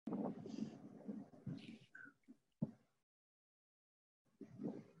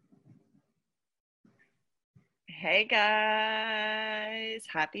Hey guys,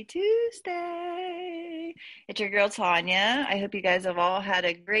 happy Tuesday. It's your girl Tonya. I hope you guys have all had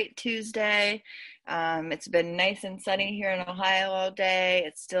a great Tuesday. It's been nice and sunny here in Ohio all day.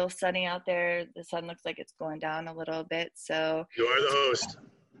 It's still sunny out there. The sun looks like it's going down a little bit. So, You are the host.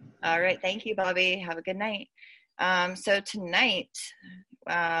 all right, thank you, Bobby. Have a good night. So tonight,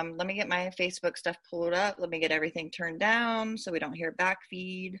 let me get my Facebook stuff pulled up. Let me get everything turned down so we don't hear back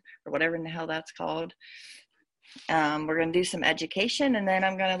feed or whatever in the hell that's called. We're going to do some education, and then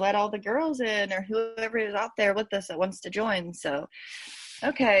I'm going to let all the girls in or whoever is out there with us that wants to join. So,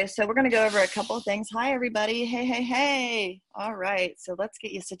 okay, so we're going to go over a couple of things. Hi, everybody. Hey. All right, so let's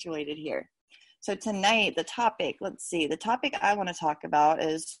get you situated here. So tonight, the topic I want to talk about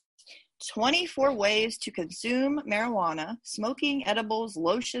is 24 ways to consume marijuana, smoking, edibles,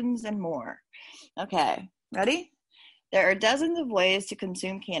 lotions, and more. Okay, ready? There are dozens of ways to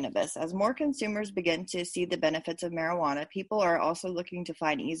consume cannabis. As more consumers begin to see the benefits of marijuana, people are also looking to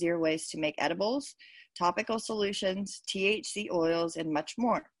find easier ways to make edibles, topical solutions, THC oils, and much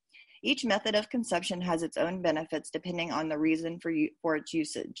more. Each method of consumption has its own benefits depending on the reason for its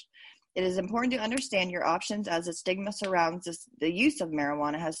usage. It is important to understand your options as the stigma surrounds the use of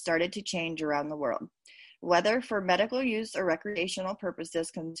marijuana has started to change around the world. Whether for medical use or recreational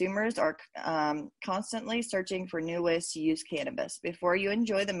purposes, consumers are constantly searching for new ways to use cannabis. Before you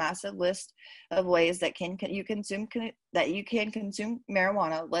enjoy the massive list of ways that you can consume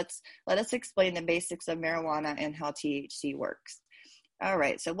marijuana, let us explain the basics of marijuana and how THC works. All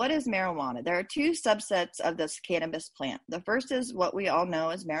right, so what is marijuana? There are two subsets of this cannabis plant. The first is what we all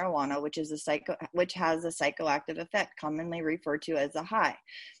know as marijuana, which has a psychoactive effect, commonly referred to as a high.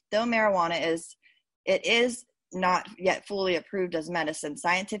 Though marijuana is not yet fully approved as medicine,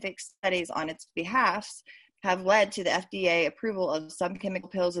 scientific studies on its behalf have led to the FDA approval of some chemical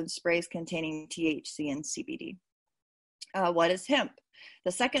pills and sprays containing THC and CBD. What is hemp?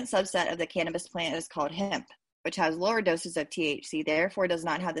 The second subset of the cannabis plant is called hemp, which has lower doses of THC, therefore does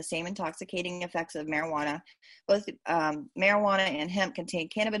not have the same intoxicating effects of marijuana. Both marijuana and hemp contain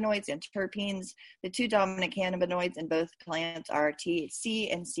cannabinoids and terpenes. The two dominant cannabinoids in both plants are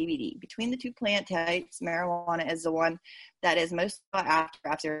THC and CBD. Between the two plant types, marijuana is the one that is most sought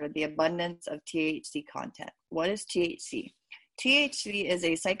after the abundance of THC content. What is THC? THC is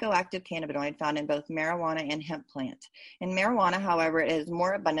a psychoactive cannabinoid found in both marijuana and hemp plant. In marijuana, however, it is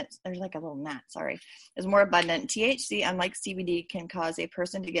more abundant. There's like a little gnat, is more abundant. THC, unlike CBD, can cause a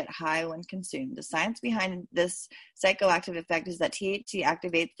person to get high when consumed. The science behind this psychoactive effect is that THC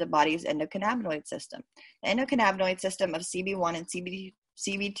activates the body's endocannabinoid system. The endocannabinoid system of CB1 and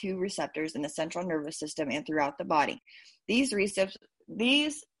CB2 receptors in the central nervous system and throughout the body. These receptors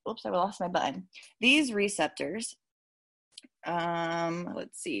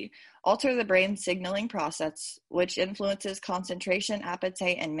alter the brain's signaling process, which influences concentration,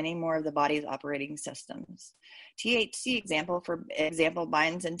 appetite, and many more of the body's operating systems. THC, example,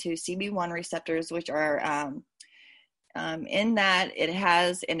 binds into CB1 receptors, which are in that it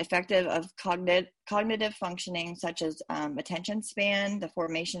has an effective of cognitive functioning, such as attention span, the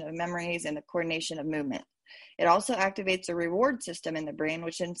formation of memories, and the coordination of movement. It also activates a reward system in the brain,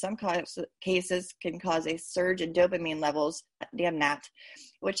 which in some cases can cause a surge in dopamine levels,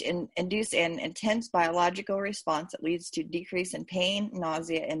 which induce an intense biological response that leads to decrease in pain,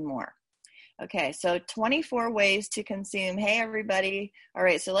 nausea, and more. Okay, so 24 ways to consume. Hey, everybody. All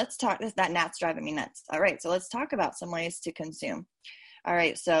right, so let's talk. That gnat's driving me nuts. All right, so let's talk about some ways to consume. All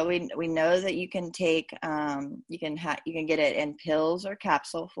right, so we know that you can take, you can get it in pills or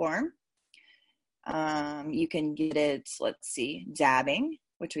capsule form. You can get it, dabbing,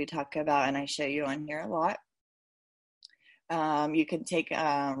 which we talk about and I show you on here a lot. You can take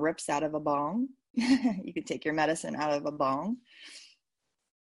rips out of a bong. You can take your medicine out of a bong.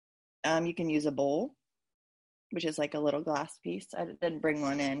 You can use a bowl, which is like a little glass piece. I didn't bring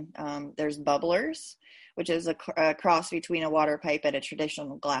one in. There's bubblers, which is a cross between a water pipe and a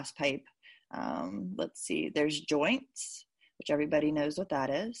traditional glass pipe. There's joints, which everybody knows what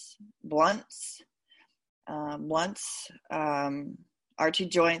that is. Blunts. Blunts are to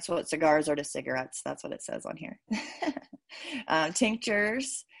joints what cigars are to cigarettes. That's what it says on here.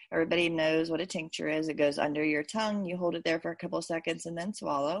 Tinctures. Everybody knows what a tincture is. It goes under your tongue. You hold it there for a couple of seconds and then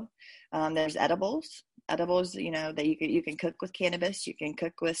swallow. There's edibles. Edibles, that you can cook with cannabis. You can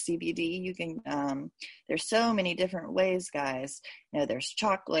cook with CBD. You can. There's so many different ways, guys. There's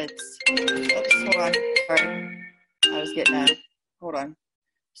chocolates. Oops, hold on. Sorry, I was getting hold on.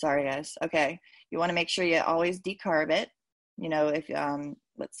 Sorry, guys. Okay, you want to make sure you always decarb it. If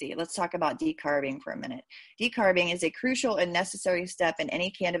let's talk about decarbing for a minute. Decarbing is a crucial and necessary step in any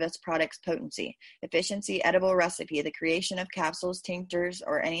cannabis product's potency, efficiency, edible recipe, the creation of capsules, tinctures,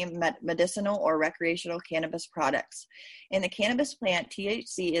 or any medicinal or recreational cannabis products. In the cannabis plant,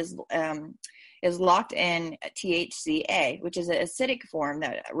 THC is locked in THCA, which is an acidic form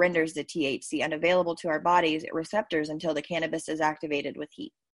that renders the THC unavailable to our body's receptors until the cannabis is activated with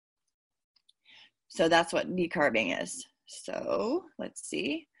heat. So that's what decarbing is. So let's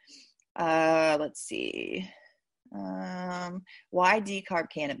see. Why decarb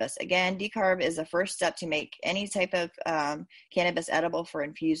cannabis? Again, decarb is the first step to make any type of cannabis edible for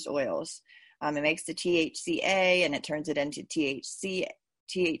infused oils. It makes the THCA and it turns it into THC.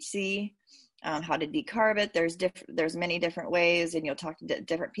 How to decarb it? There's many different ways, and you'll talk to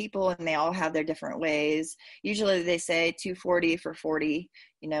different people, and they all have their different ways. Usually, they say 240 for 40.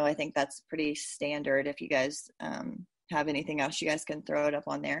 I think that's pretty standard. If you guys have anything else, you guys can throw it up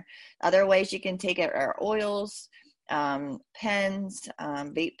on there. Other ways you can take it are oils, pens,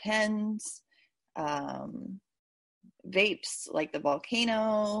 vape pens, vapes like the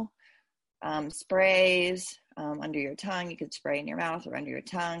Volcano, sprays under your tongue. You could spray in your mouth or under your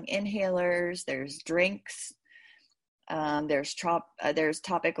tongue. Inhalers. There's drinks. There's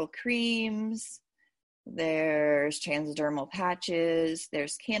topical creams. There's transdermal patches.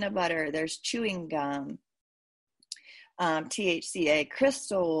 There's canna butter. There's chewing gum. THCA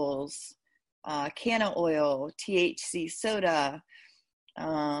crystals, canna oil, THC soda.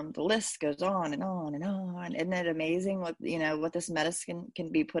 The list goes on and on and on. Isn't it amazing what this medicine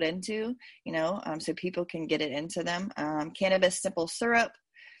can be put into, so people can get it into them. Cannabis simple syrup.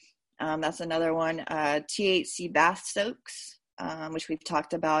 That's another one. THC bath soaks, which we've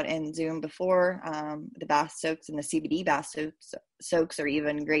talked about in Zoom before. The bath soaks and the CBD bath soaks are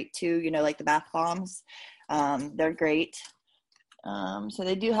even great too, like the bath bombs. They're great. So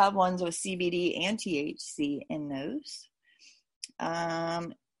they do have ones with CBD and THC in those.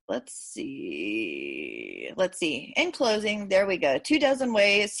 Let's see. In closing, there we go. 24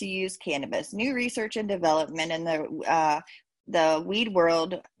 ways to use cannabis. New research and development in the weed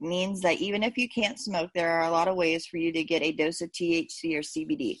world means that even if you can't smoke, there are a lot of ways for you to get a dose of THC or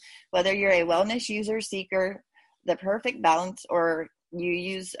CBD. Whether you're a wellness user seeker, the perfect balance, or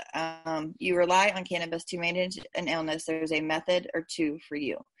you rely on cannabis to manage an illness, there's a method or two for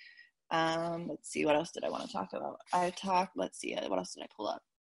you. Let's see, what else did I want to talk about? Let's see, what else did I pull up?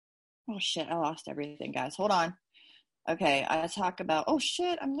 Oh shit, I lost everything, guys. Hold on. Okay, I talk about, oh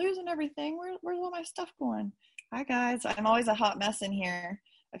shit, I'm losing everything. Where's all my stuff going? Hi guys, I'm always a hot mess in here.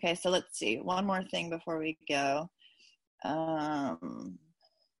 Okay, so let's see, one more thing before we go. I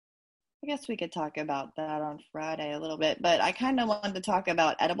guess we could talk about that on Friday a little bit, but I kind of wanted to talk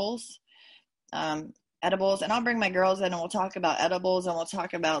about edibles. Edibles, and I'll bring my girls in and we'll talk about edibles, and we'll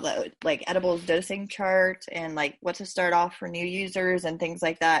talk about like edibles dosing chart and like what to start off for new users and things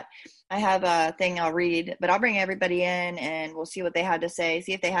like that. I have a thing I'll read, but I'll bring everybody in and we'll see what they have to say,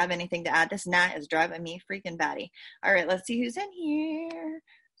 see if they have anything to add. This gnat is driving me freaking batty. All right, let's see who's in here.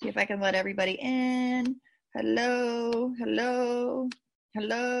 See if I can let everybody in. Hello.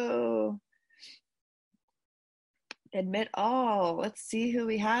 Admit all. Let's see who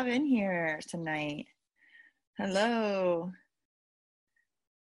we have in here tonight. Hello.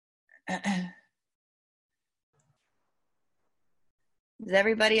 Is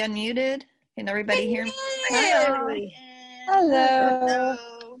everybody unmuted? Can everybody hear me? Hello.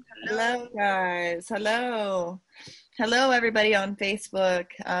 Hello, guys. Hello, everybody on Facebook.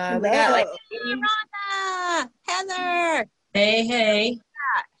 We got Rhonda, Heather. Hey.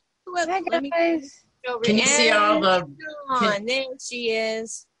 Hi, guys. Can you see all the? There she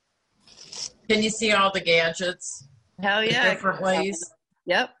is. Can you see all the gadgets? Hell yeah! Different ways.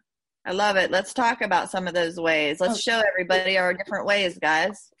 Yep, I love it. Let's talk about some of those ways. Let's show everybody our different ways,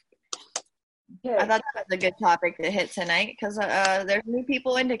 guys. Okay. I thought that was a good topic to hit tonight because there's new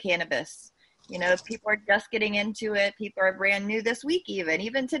people into cannabis. People are just getting into it. People are brand new this week,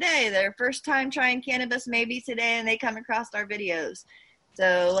 even today. Their first time trying cannabis, maybe today, and they come across our videos.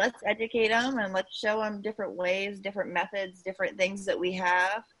 So let's educate them and let's show them different ways, different methods, different things that we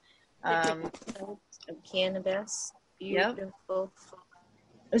have. Of cannabis. Beautiful. Yep.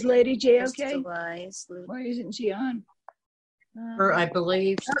 Is Lady J okay? Why isn't she on? I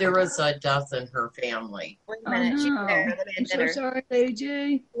believe there was a death in her family. Wait a minute. Oh, no. I'm so sorry, Lady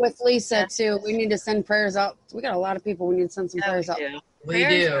J. With Lisa, too. We need to send prayers out. We got a lot of people. We need to send some prayers out. We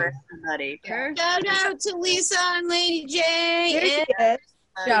do. Shout out to Lisa and Lady J.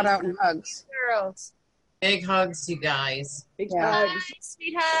 Shout out and hugs. Girls. Big hugs, you guys. Big hugs.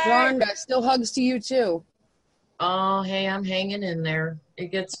 Sweetheart. Rhonda, still hugs to you, too. Oh, hey, I'm hanging in there. It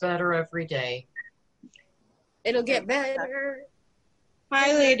gets better every day. It'll get better.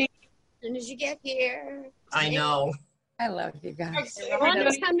 Hi, lady. As soon as you get here. I know. I love you guys.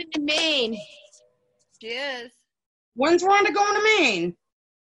 Rhonda's coming to Maine She is. When's Rhonda going to Maine?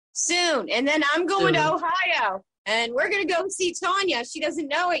 soon. And then I'm going to Soon. Ohio. And we're going to go see Tonya. She doesn't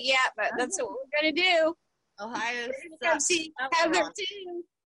know it yet, but that's what we're going to do. Ohio. We're going to come see Heather, too.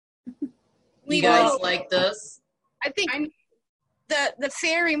 You guys like this? I think the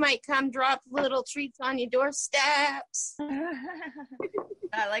fairy might come drop little treats on your doorsteps.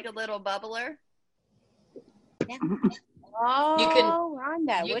 Like a little bubbler. Oh,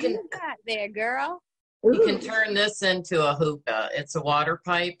 Rhonda, you what do can- you got there, girl? You can turn this into a hookah. It's a water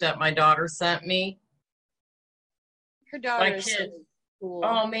pipe that my daughter sent me. Her daughter is kid- cool.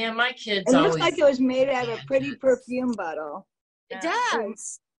 Oh man, my kids It looks always. like it was made out of a pretty perfume bottle. It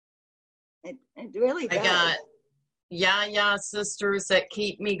does. It really I does. got Yaya sisters that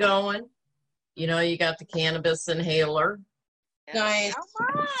keep me going. You know, you got the cannabis inhaler. Nice. Oh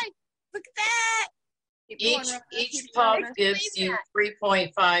my! Look at that. Keep going, Each Rhonda. each Keep puff going. gives you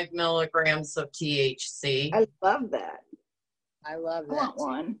 3.5 milligrams of THC. I love that. I love I want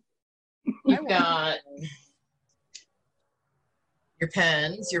one. You've got your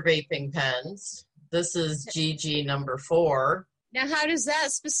pens, your vaping pens. This is GG number 4. Now, how does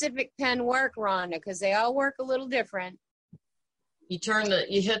that specific pen work, Rhonda? Because they all work a little different. You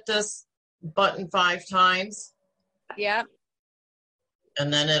hit this button 5 times, Yep.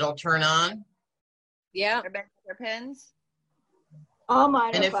 and then it'll turn on. Yep. Their pins. All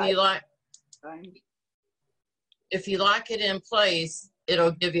mine And are if five you like, times. if you lock it in place,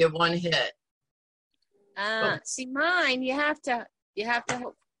 it'll give you 1 hit. See, mine, you have to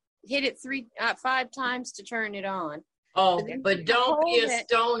hit it 5 times to turn it on. Oh, but don't be a Hold it.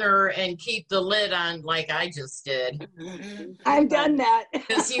 stoner and keep the lid on like I just did, I've done that.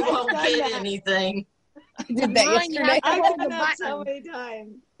 because you I've won't done get that. anything. I did that Mine, you yesterday. have to I've hold done the that so button many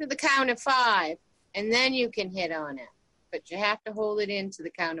times. to the count of 5, and then you can hit on it. But you have to hold it in to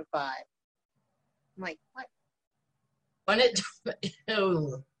the count of 5. I'm like, what? When it,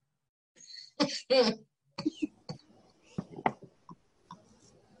 ew.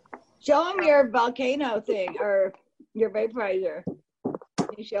 Show them your volcano thing or your vaporizer. Can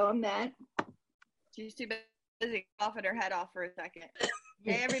you show them that? She's too busy coughing her head off for a second.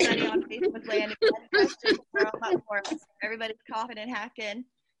 Hey, everybody on Facebook land, if you have questions, throw them up for us. Everybody's coughing and hacking.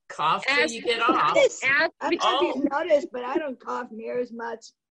 Cough till you get off. Ask, I don't know if you've noticed, but I don't cough near as much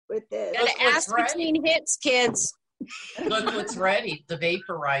with this. Look gotta what's ask ready. between hits, kids. Look what's ready, the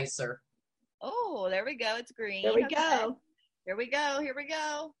vaporizer. Oh, there we go. It's green. There we Okay. go. Here we go. Here we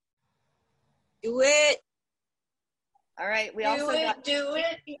go. Do it. All right. We also got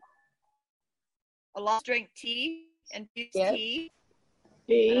a lot drink tea and Yep. tea. I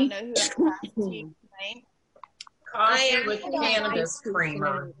See? don't know who else has tea tonight. Coffee with I cannabis ice cream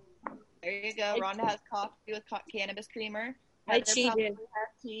creamer. There you go. Rhonda has coffee with cannabis creamer. I Heather cheated. probably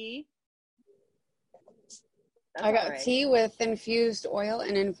has tea. That's I got all right. tea with infused oil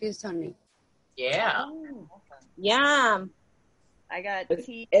and infused honey. Yeah. Oh, Yum. I got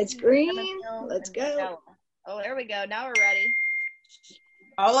tea. It's green. chamomile, Let's and go. vanilla. Oh, there we go. Now we're ready.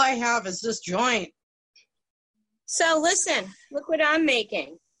 All I have is this joint. So listen, look what I'm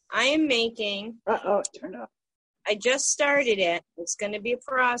making. I am making, Uh-oh, it turned off. I just started it. It's going to be a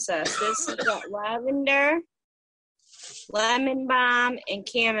process. This has got lavender, lemon balm, and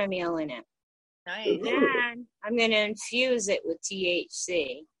chamomile in it. Nice. Then I'm going to infuse it with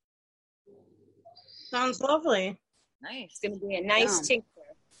THC. Sounds lovely. Nice. It's going to be a nice Yum.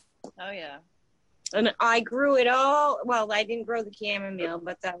 tincture. Oh, yeah. And I grew it all. Well, I didn't grow the chamomile,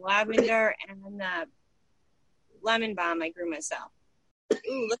 but the lavender and the lemon balm I grew myself.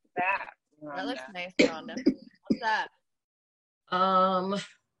 Ooh, look at that. That looks Rhonda. nice, Rhonda. What's that?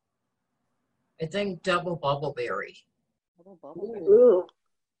 I think double bubbleberry. Little bubble. Ooh.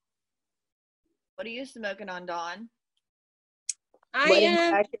 What are you smoking on, Dawn? I Wedding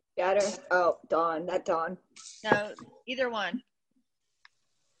am. crashers shatter. Oh, Dawn, not Dawn. No, either one.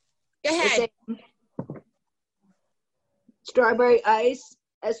 Go ahead. Strawberry ice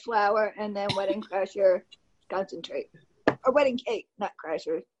as flour, and then wedding crasher concentrate. Or wedding cake, not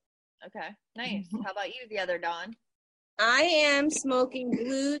crashers. Okay, nice. How about you, the other Dawn? I am smoking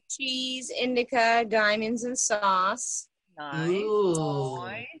blue cheese, indica, diamonds, and sauce, Nice. Ooh.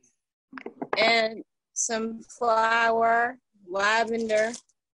 Nice. and some flour, lavender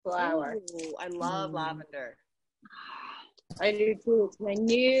flour. Ooh, I love lavender. I do too. It's my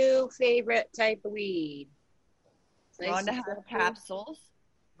new favorite type of weed. It's nice Rhonda and has simple. capsules.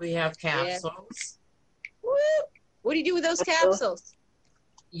 We have capsules. Woo! What do you do with those capsules?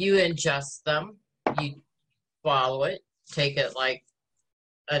 You ingest them, you swallow it, take it like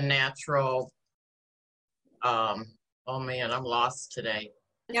a natural, oh man, I'm lost today.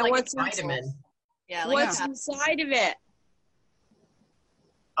 It's Now, like what's a Vitamin. Yeah, like what's a inside of it?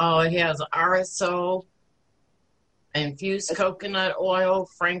 Oh, it has RSO, infused coconut oil,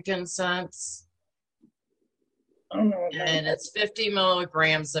 frankincense, and it's 50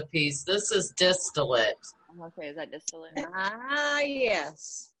 milligrams a piece. This is distillate. Okay, is that distillate? Ah,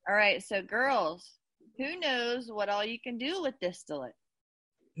 yes. All right, so girls, who knows what all you can do with distillate?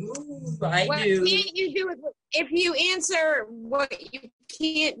 Ooh, I What do. can't you do with it? If you answer what you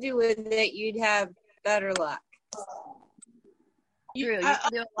can't do with it, you'd have better luck. True, you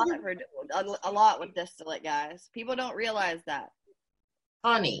can do a lot with distillate, guys. People don't realize that.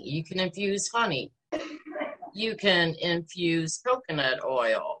 Honey. You can infuse honey. You can infuse coconut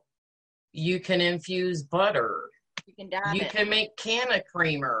oil. You can infuse butter. You can dab You it. can make canna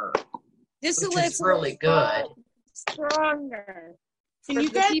creamer, which Distillate's is really a lot good. stronger. Can For you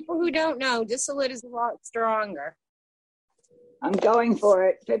the get? people who don't know, distillate is a lot stronger. I'm going for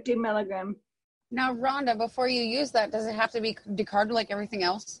it. 50 milligram. Now, Rhonda, before you use that, does it have to be decarded like everything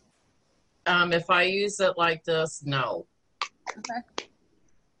else? If I use it like this, no. Okay.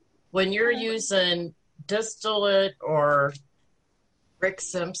 When you're using distillate or Rick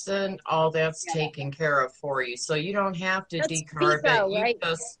Simpson, all that's taken care of for you. So you don't have to That's decarb FICO, it. You right?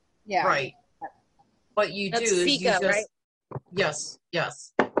 just, Yeah. right. What you That's do is you FICO, just, right? yes.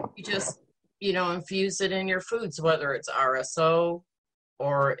 You just, infuse it in your foods, whether it's RSO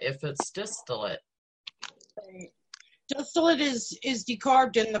or if it's distillate. Distillate is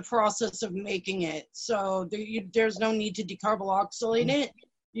decarbed in the process of making it, so there's no need to decarboxylate it.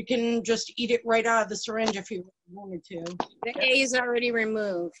 You can just eat it right out of the syringe if you wanted to. The A is already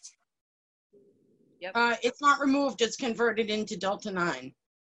removed. It's not removed; it's converted into Delta 9.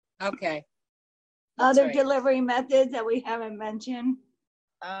 Okay. Other right. delivery methods that we haven't mentioned.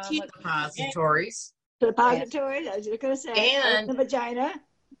 Depositories. Depositories, I was just going to say, And- the vagina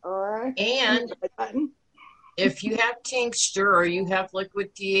or And button. if you have tincture or you have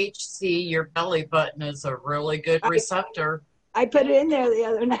liquid THC, your belly button is a really good receptor. I put it in there the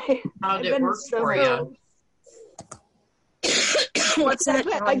other night. How I've did it been work so for you? What's that,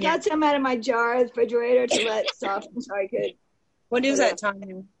 I Tonya? got some out of my jar, refrigerator, to let it soften so I could, What is that,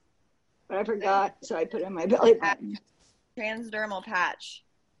 Tonya? but I forgot, so I put it in my belly button. Transdermal patch.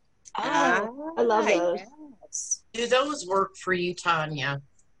 Oh, I love those. Yes. Do those work for you, Tonya?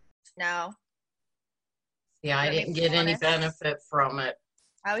 No, Yeah, I Let me didn't be get any honest. benefit from it.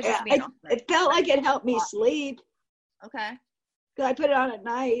 I was Yeah, just being honest. it felt like it helped me sleep Okay, because I put it on at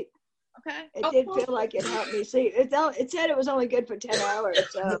night. okay. It did feel like it helped me sleep. It said it was only good for 10 hours,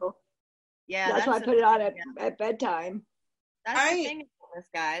 so Yeah, that's why I the put it on thing, at bedtime. That's the thing about this,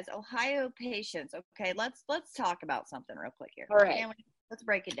 guys. Ohio patients. Okay, let's talk about something real quick here. All right. Can we? Let's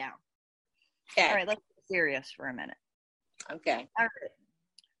break it down. Okay. All right, let's get serious for a minute. Okay. All right.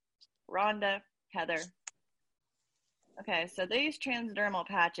 Rhonda, Heather. Okay, so these transdermal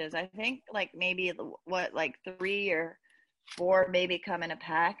patches, I think like maybe like 3 or 4 maybe come in a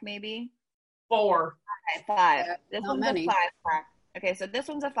pack, maybe 4. okay, 5. Yeah, This not one's many. a 5-pack. Okay, so this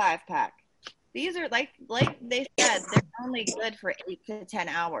one's a 5-pack. These are like they said, they're only good for 8 to 10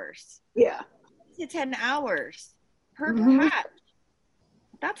 hours. Yeah. 8 to 10 hours per Mhm. patch.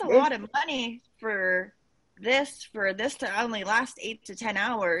 That's a lot of money for this to only last 8 to 10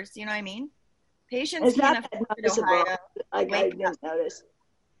 hours. You know what I mean? Patients It's can't not that afford noticeable. Ohio. Like I Wake didn't notice.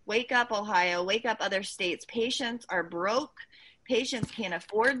 Wake up, Ohio. Wake up, other states. Patients are broke. Patients can't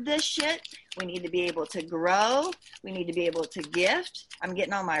afford this shit. We need to be able to grow. We need to be able to gift. I'm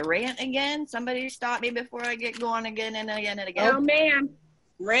getting on my rant again. Somebody stop me before I get going again and again and again. Oh, ma'am.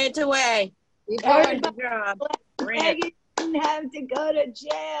 Rant away. Keep Good going. job. Rant. Peggy didn't have to go to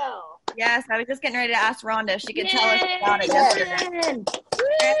jail. Yes, I was just getting ready to ask Rhonda if she could tell us about it yesterday.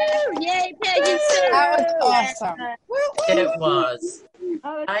 Woo! Yay, Peggy Sue! That was awesome. It was.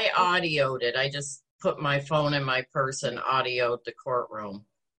 Oh, I audioed it. I just put my phone in my purse and audioed the courtroom.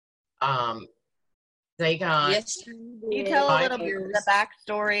 They got Yes, Can you tell a 5 little bit of years. the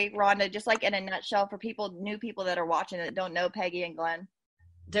backstory, Rhonda, just like in a nutshell for new people that are watching that don't know Peggy and Glenn?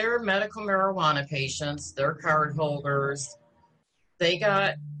 They're medical marijuana patients. They're card holders. They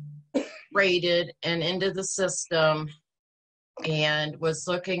got rated and into the system and was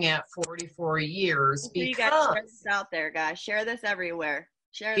looking at 44 years You guys share this out there, guys. Share this everywhere.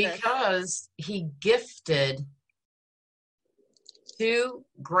 Share this. because he gifted 2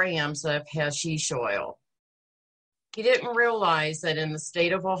 grams of hashish oil. He didn't realize that in the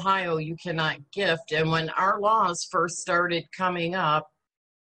state of Ohio, you cannot gift. And when our laws first started coming up,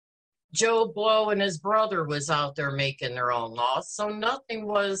 Joe Blow and his brother was out there making their own laws. So nothing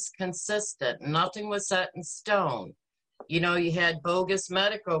was consistent. Nothing was set in stone. You know, you had bogus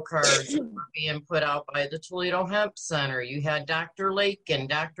medical cards that were being put out by the Toledo Hemp Center. You had Dr. Lakin,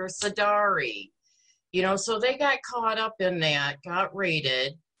 Dr. Sadari. You know, so they got caught up in that, got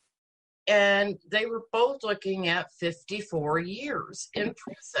raided, and they were both looking at 54 years in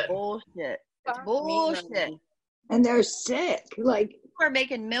prison. Bullshit. It's bullshit. And they're sick. Like, People are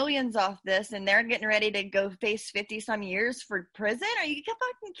making millions off this, and they're getting ready to go face 50-some years for prison? Are you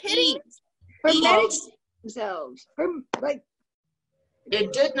fucking kidding? for medicating themselves. For, like,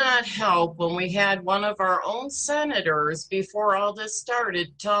 It did not help when we had one of our own senators before all this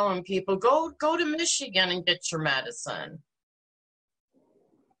started telling people, go to Michigan and get your medicine.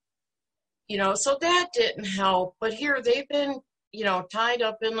 You know, so that didn't help. But here they've been, you know, tied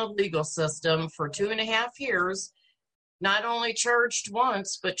up in the legal system for 2.5 years, not only charged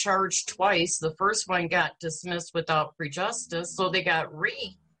once, but charged twice. The first one got dismissed without prejudice, so they got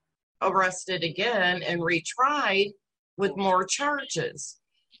re-arrested again and retried with more charges.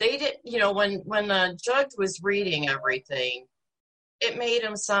 They did, you know, when the judge was reading everything, it made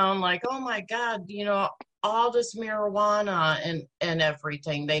him sound like, oh my God, you know, all this marijuana and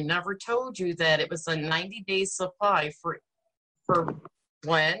everything. They never told you that it was a 90-day supply for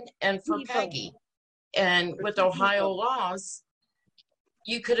Gwen and for Peggy. And with Ohio laws,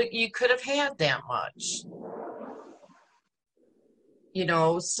 you could have had that much. You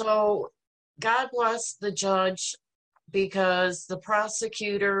know, so God bless the judge, because the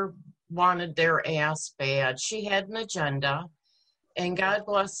prosecutor wanted their ass bad. She had an agenda. And God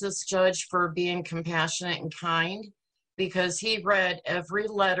bless this judge for being compassionate and kind, because he read every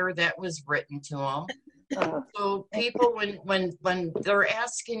letter that was written to him. So people, when they're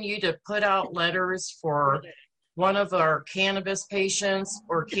asking you to put out letters for one of our cannabis patients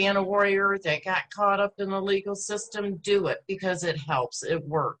or Canna Warrior that got caught up in the legal system, do it, because it helps. It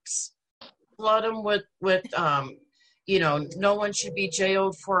works. Flood them with you know, no one should be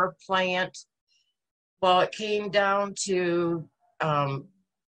jailed for a plant. Well, it came down to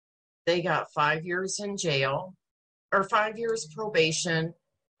they got 5 years in jail, or 5 years probation,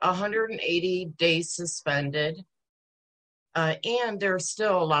 180 days suspended, and they're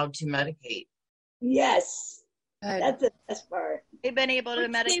still allowed to medicate. yes, that's the best part. They've been able to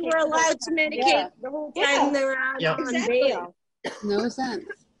medicate. They were allowed to medicate the whole time they were out on Exactly. bail. No sense.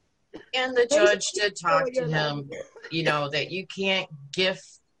 And the judge did talk to him, you know, that you can't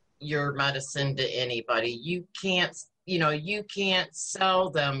gift your medicine to anybody. You can't, you know, you can't sell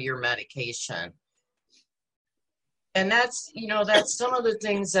them your medication. And that's, you know, that's some of the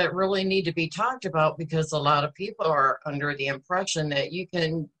things that really need to be talked about, because a lot of people are under the impression that you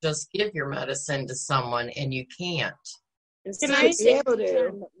can just give your medicine to someone, and you can't. Can I say able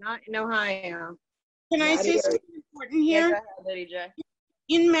to? Not in Ohio. Can I say something important here? Yeah, go ahead, Lady J.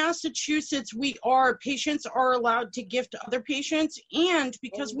 In Massachusetts, patients are allowed to gift other patients, and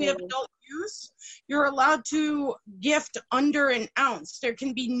because we have adult use, you're allowed to gift under an ounce. There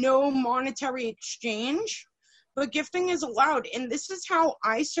can be no monetary exchange, but gifting is allowed. And this is how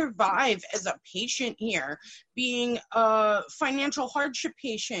I survive as a patient here, being a financial hardship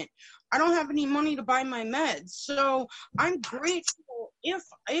patient. I don't have any money to buy my meds, so I'm grateful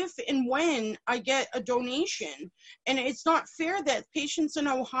if and when I get a donation. And it's not fair that patients in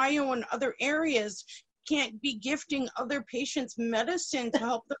Ohio and other areas can't be gifting other patients medicine to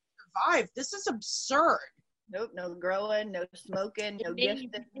help them survive. This is absurd. Nope, no growing, no smoking, no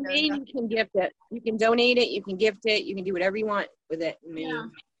gifting. You can gift it. You can donate it. You can gift it. You can do whatever you want with it. I mean, Yeah.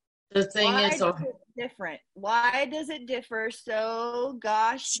 The thing Why is, is it different? Why does it differ so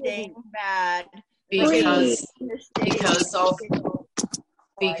gosh dang bad?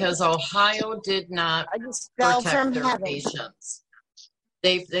 because Ohio did not I just fell protect from their heaven. patients.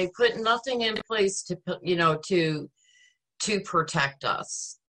 They put nothing in place to, you know, to protect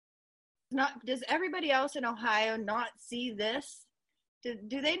us. Does everybody else in Ohio not see this?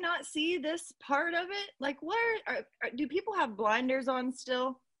 Do they not see this part of it? Like, do people have blinders on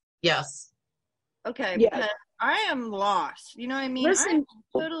still? Yes. Okay, Yeah. because I am lost. You know what I mean? Listen,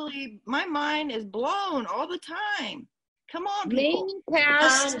 My mind is blown all the time. Come on, people. Maine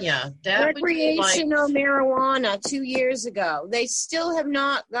passed Tonya, that would be recreational marijuana 2 years ago. They still have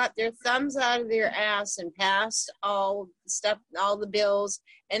not got their thumbs out of their ass and passed all the stuff, all the bills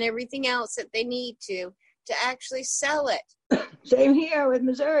and everything else that they need to actually sell it. Same here with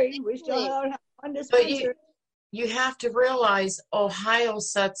Missouri. We still don't have one dispensary. you have to realize Ohio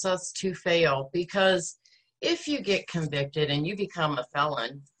sets us to fail, because if you get convicted and you become a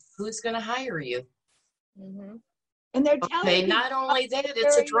felon, who's going to hire you? Mm-hmm. And they're telling Okay, people not only that,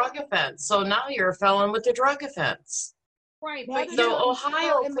 it's a very drug offense. So now you're a felon with a drug offense. Right, Now but they're So telling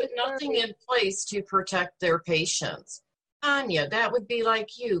Ohio people in put nothing Missouri- in place to protect their patients. Tonya, that would be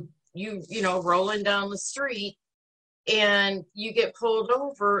like you know, rolling down the street and you get pulled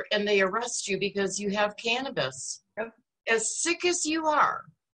over and they arrest you because you have cannabis. Yep. As sick as you are,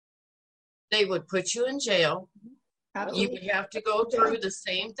 they would put you in jail. You Absolutely. would have to go through the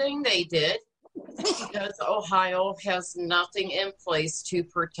same thing they did because Ohio has nothing in place to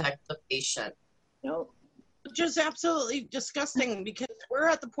protect the patient. No. Just absolutely disgusting, because we're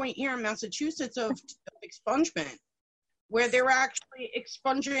at the point here in Massachusetts of expungement, where they're actually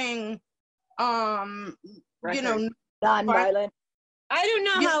expunging, you know, Non-violent. I don't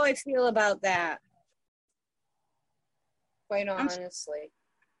know Yeah. how I feel about that. Quite I'm- honestly.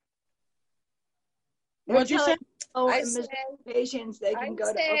 They're What'd you say? telling people I in say, Missouri patients they can I'd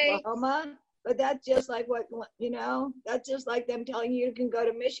go to say- Oklahoma, but that's just like what, you know, that's just like them telling you can go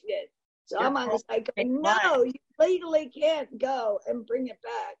to Michigan. So I'm on the side going, no, you legally can't go and bring it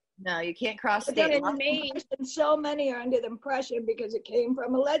back. No, you can't cross But state then lines. Maine. so many are under the impression, because it came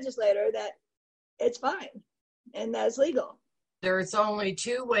from a legislator, that it's fine and that's legal. There's only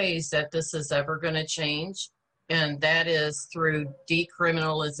two ways that this is ever going to change, and that is through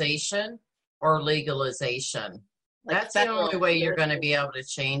decriminalization or legalization. Like That's the only way you're going to be able to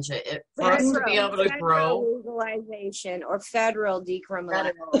change it. For us to be able to grow. Legalization or federal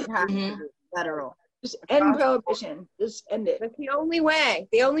decriminalization. Federal. It has to Mhm. be federal. Just end prohibition. Just end it. But the only way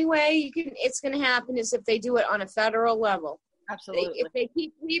you can, it's going to happen is if they do it on a federal level. Absolutely. If they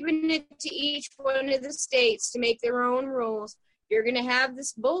keep leaving it to each one of the states to make their own rules, you're going to have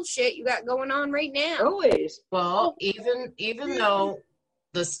this bullshit you got going on right now. Always. Well, even though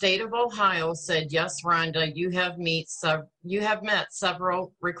the state of Ohio said, yes, Rhonda, you have met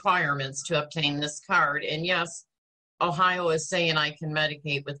several requirements to obtain this card. And yes, Ohio is saying I can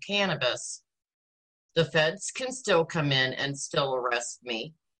medicate with cannabis. The feds can still come in and still arrest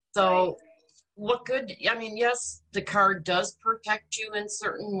me. So what good? I mean, yes, the card does protect you in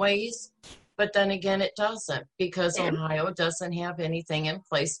certain ways, but then again, it doesn't, because Ohio doesn't have anything in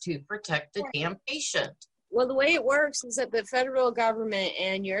place to protect the damn patient. Well, the way it works is that the federal government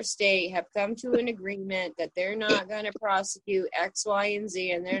and your state have come to an agreement that they're not going to prosecute X, Y, and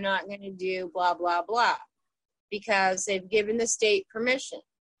Z, and they're not going to do blah, blah, blah, because they've given the state permission.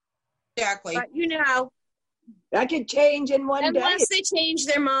 Exactly. But, you know, That could change in one day. unless they change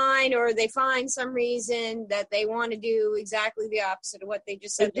their mind or they find some reason that they want to do exactly the opposite of what they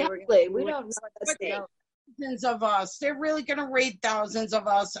just said they were going to do. We don't know. But they- Thousands of us. They're really going to raid thousands of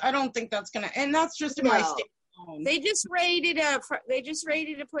us. I don't think that's going to, and that's just in my No. state alone. They just raided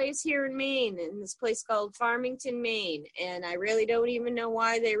a place here in Maine, in this place called Farmington, Maine, and I really don't even know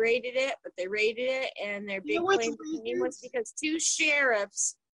why they raided it, but they raided it, and their big You know what's claim to fame was weird? because two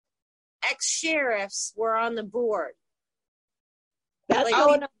sheriffs, ex-sheriffs, were on the board. That's Like,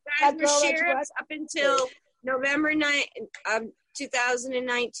 going on. Guys were that's sheriffs up until November 9th,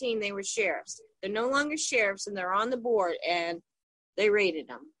 2019. They were sheriffs. They're no longer sheriffs, and they're on the board, and they raided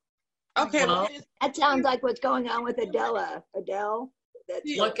them. Okay, Well, That sounds like what's going on with Adele.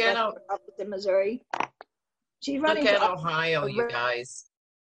 That's Look at in Missouri. She's running. Look at for- Ohio, you guys.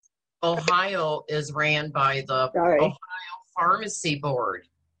 Ohio is ran by the Sorry. Ohio Pharmacy Board.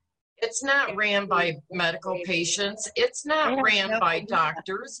 It's not ran by medical patients. It's not ran by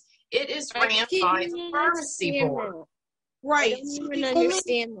doctors. It is I ran can't by even the pharmacy understand board. that. I right. don't So even the only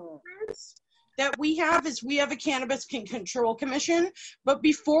understand that. difference that we have a Cannabis Control Commission, but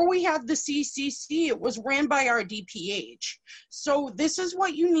before we had the CCC, it was ran by our DPH. So this is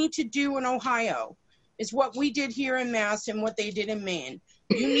what you need to do in Ohio, is what we did here in Mass and what they did in Maine.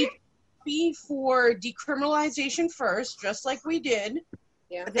 You need to be for decriminalization first, just like we did.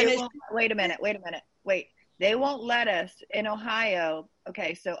 Yeah. But they won't, wait a minute. They won't let us in Ohio.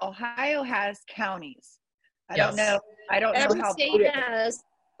 Okay, so Ohio has counties. I don't know Every how state does.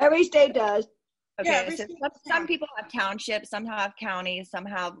 Every state does. Okay, Yeah, every so state some people have townships, some have counties, some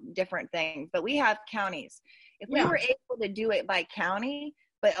have different things, but we have counties. If we Yeah. were able to do it by county,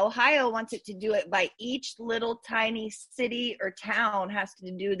 but Ohio wants it to do it by each little tiny city or town has to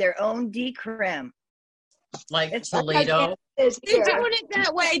do their own decrim. Like It's Toledo. Is They're here. doing it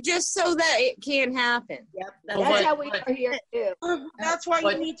that way just so that it can happen. Yep, That's how we are here too. That's why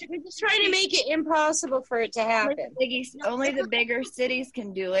What- you need to. They're just trying to make it impossible for it to happen. Only the bigger cities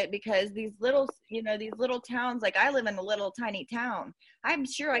can do it because these little towns, like I live in a little tiny town. I'm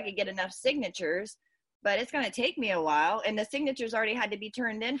sure I could get enough signatures, but it's going to take me a while. And the signatures already had to be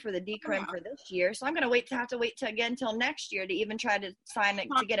turned in for the decrim for this year. So I'm going to have to wait till next year to even try to sign it,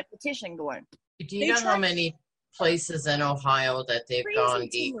 to get a petition going. Do you know how many places in Ohio that they've gone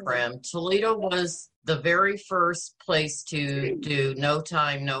decrim? Toledo was the very first place to do no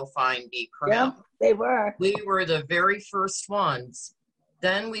time, no fine decrim. Yeah, they were. We were the very first ones.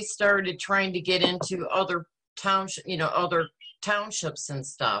 Then we started trying to get into other other townships and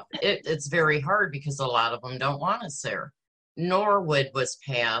stuff. It's very hard because a lot of them don't want us there. Norwood was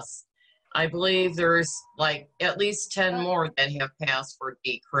passed. I believe there's like at least 10 more that have passed for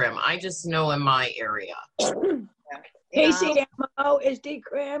decrim. I just know in my area. KCMO is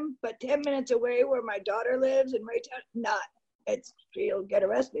decrim, but 10 minutes away where my daughter lives in Raytown, not. She'll get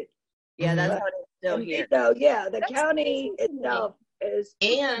arrested. Yeah, that's how it is still here. So yeah, the county itself is.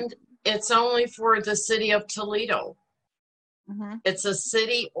 And it's only for the city of Toledo. Mm-hmm. It's a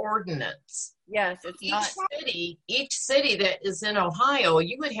city ordinance. Yes, it's not. Each city that is in Ohio,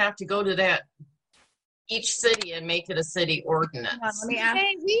 you would have to go to each city and make it a city ordinance. Let me ask.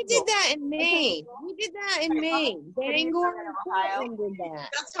 Hey, we did that in Maine. Bangor and Portland did that.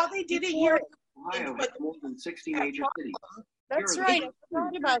 That's how they did it here. Ohio has more than 60 major cities. That's right. I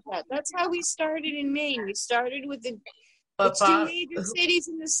forgot about that. That's how we started in Maine. We started with the two major cities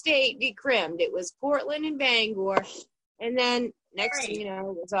in the state decrimmed. It was Portland and Bangor. And then next thing you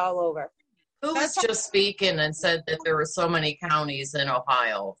know, it was all over. Who was just speaking and said that there were so many counties in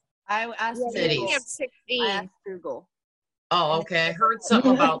Ohio? I asked cities. We have 16. I asked Google. Oh, okay. I heard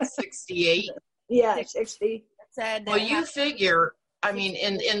something about 68. Yeah, 60. Said well, you figure, I mean,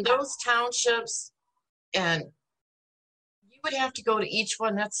 in those townships, and you would have to go to each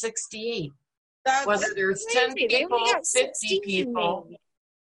one. That's 68. Whether there's 10 people, 50 people.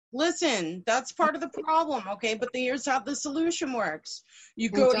 Listen, that's part of the problem, okay? But here's how the solution works. You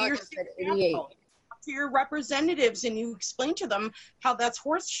go to your representatives and you explain to them how that's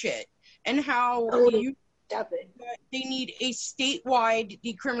horse shit and how they need a statewide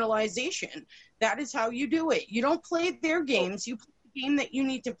decriminalization. That is how you do it. You don't play their games. You play the game that you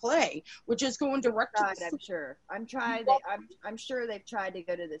need to play, which is going direct to the I'm sure they've tried to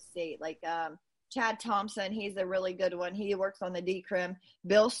go to the state. Like Chad Thompson, he's a really good one. He works on the decrim.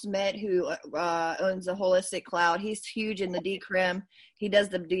 Bill Smith, who owns the Holistic Cloud, he's huge in the decrim. He does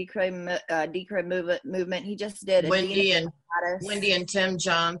the decrim movement. He just did Wendy and Tim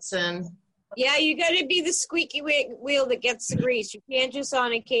Johnson. Yeah, you got to be the squeaky wheel that gets the grease. You can't just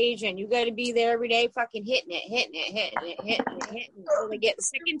on occasion. You got to be there every day, fucking hitting it, until they get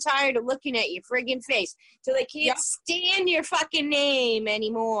sick and tired of looking at your friggin' face, till they can't stand your fucking name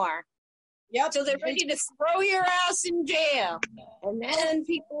anymore. Yep. So they're ready to throw your ass in jail. And then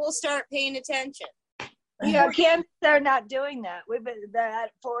people will start paying attention. Yeah, Kansas, they're not doing that. We've been that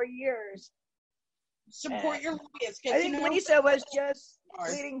 4 years. Support your lobbyists. I think Lisa was just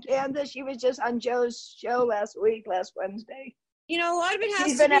leading Kansas. She was just on Joe's show last Wednesday. You know, a lot of it has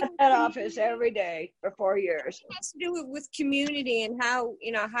She's to been do at that office every day for 4 years. It has to do with community and how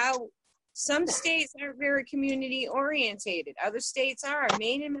some states aren't very community orientated. Other states are.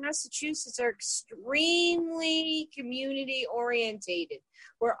 Maine and Massachusetts are extremely community orientated.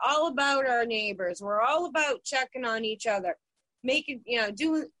 We're all about our neighbors. We're all about checking on each other.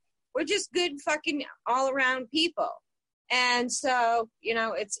 We're just good fucking all around people. And so,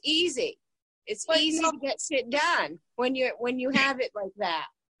 it's easy. It's easy to get shit done when you have it like that.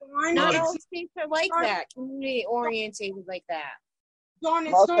 Not all states are like that, community orientated like that. Dawn,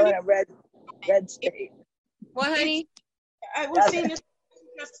 it's also not in a red state. What, honey? I was saying this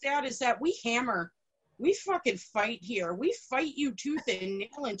just that is that we hammer. We fucking fight here. We fight you tooth and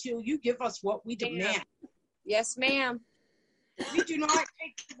nail until you give us what we demand. Yes, ma'am. We do not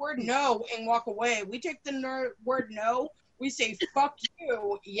take the word no and walk away. We take the word no. We say, fuck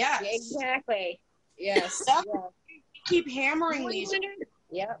you. Yes. Exactly. Yes. We keep hammering these.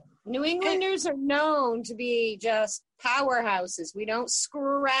 Yep. New Englanders are known to be just powerhouses. We don't screw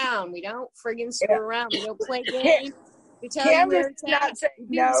around. We don't friggin' screw around. We don't play games. We tell you where it's not saying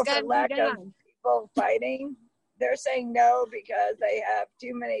no for lack of people fighting. They're saying no because they have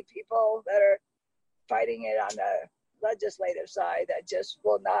too many people that are fighting it on the legislative side that just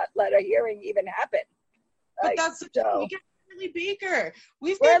will not let a hearing even happen. But that's so. We get Shirley Baker.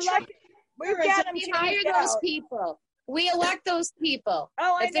 We've got them. We hire those people. We elect those people.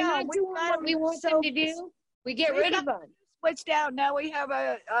 Oh, if they're not doing what we want them to do, we get rid of them. Switched out. Now we have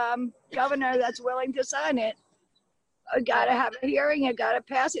a governor that's willing to sign it. Got to have a hearing. I got to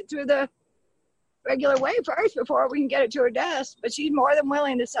pass it through the regular way first before we can get it to her desk. But she's more than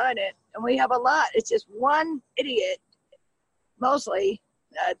willing to sign it. And we have a lot. It's just one idiot, mostly,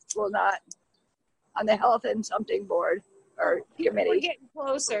 that will not on the health and something board or We're committee. getting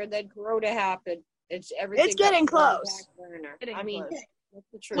closer than Corona happened. It's everything. It's getting that's on the close. back burner. Getting I mean, close. that's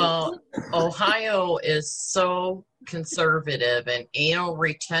the truth. Well, Ohio is so conservative and anal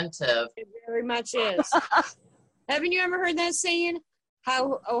retentive. It very much is. Haven't you ever heard that saying?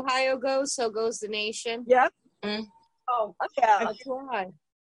 How Ohio goes, so goes the nation. Yep. Mm. Oh, yeah. That's why.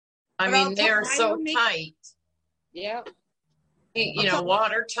 I mean, they're so Ohio tight. Yeah. You know,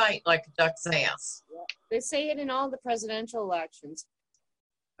 watertight like a duck's ass. They say it in all the presidential elections.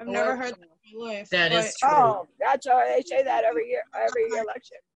 I've never heard that in my life. That but- is true. Oh, that's why they say that every year, every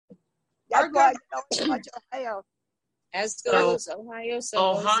election. That's why I don't so much Ohio. As goes Ohio, so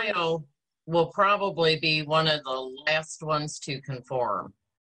goes Ohio will probably be one of the last ones to conform.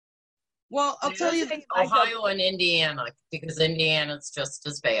 Well, I'll tell you, Ohio and Indiana, because Indiana's just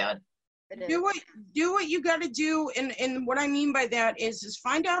as bad. do what you got to do, and what I mean by that is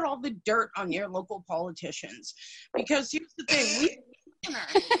find out all the dirt on your local politicians, because here's the thing: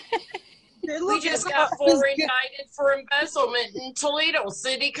 We just got 4 indicted for embezzlement in Toledo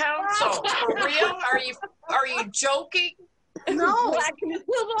City Council. For real? Are you joking? No.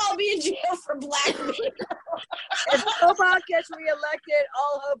 We'll all be in jail for blackmail. If Obama gets reelected,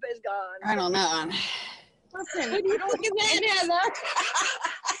 all hope is gone. I don't know. Listen, What do you think of that,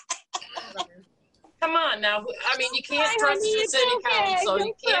 Heather? Come on now. I mean, you can't trust the it's city okay. council. You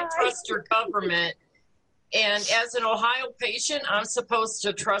Don't can't cry. trust your government. And as an Ohio patient, I'm supposed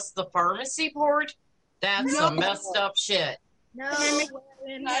to trust the pharmacy board? That's some messed up shit. No,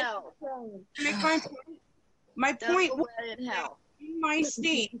 in I- hell. make my point. My point was in hell. in my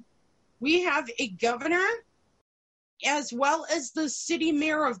state, we have a governor as well as the city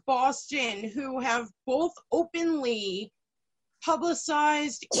mayor of Boston who have both openly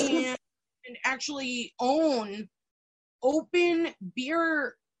publicized and actually own open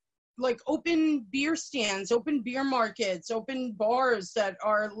beer stands, open beer markets, open bars that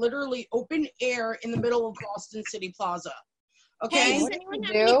are literally open air in the middle of Boston City Plaza. Okay? Hey, does What anyone did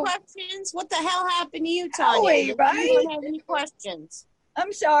have you any do? questions? What the hell happened to you, Holy, Tonya? right? Does anyone have any questions?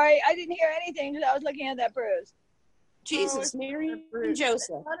 I'm sorry, I didn't hear anything because I was looking at that bruise. Jesus, Mary and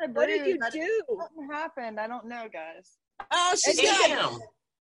Joseph. What did you do? Something happened. I don't know, guys. Oh, she's got Damn.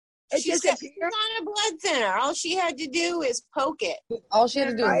 It she's disappeared. on a blood thinner. All she had to do is poke it. All she had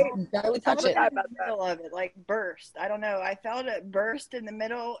to do Right. is barely I touch it. forgot in the about that. middle of it, like burst. I don't know. I felt it burst in the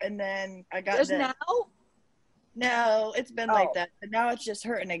middle, and then I got Just this. now? No, it's been Oh. like that, but now it's just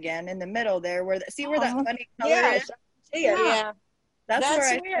hurting again in the middle there. Where see where that Oh, funny color Yes, is? I see it. Yeah, That's where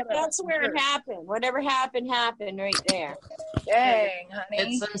I felt that's where it burst. happened. Whatever happened right there. Dang, Get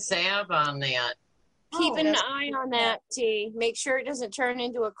honey. some salve on that. Keep an that's- eye on that, T. Make sure it doesn't turn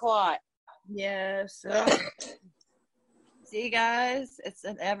into a clot. Yes. See, guys, it's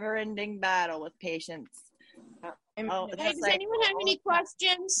an ever-ending battle with patients. Oh, Hey, that's does like- anyone have any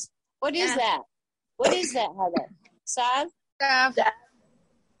questions? What is Yeah. that? What is that, Heather? Sav?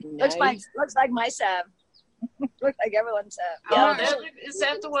 Looks like my salve. Looks like everyone's salve. Oh, is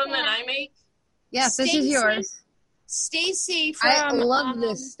that the one that I make? Yes, this is Stacy. yours. Stacy from I love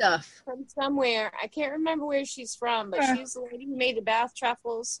this stuff. from somewhere. I can't remember where she's from, but she's the lady who made the bath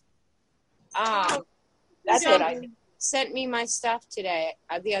truffles. That's what I sent me my stuff today.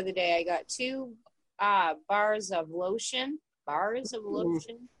 The other day, I got 2 bars of lotion. Bars of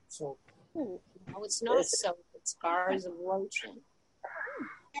lotion. No, it's not soap. It's bars of lotion,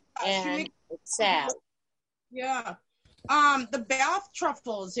 and it's salve. Yeah. The bath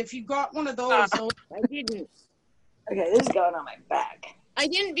truffles, if you got one of those, I didn't. Okay, this is going on my back. I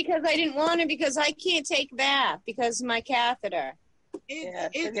didn't because I didn't want it because I can't take a bath because of my catheter. Yeah,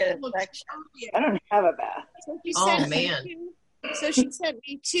 it's forget it. luxurious. I don't have a bath. So she Oh, sent me man. so she sent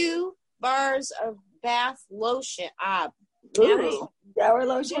me 2 bars of bath lotion. Ooh, shower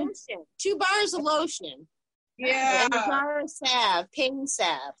lotion? Lotion. 2 bars of lotion. Yeah. And a bar of salve, pain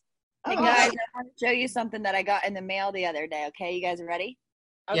salve. Hey guys, I want to show you something that I got in the mail the other day. Okay, you guys are ready?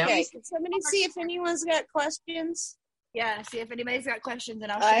 Yep. Okay, can somebody see if anyone's got questions? Yeah. See if anybody's got questions,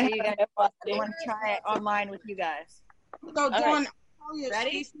 and I'll I show you guys. have I no want to try it online with you guys. So, right. Dawn, I'll tell you,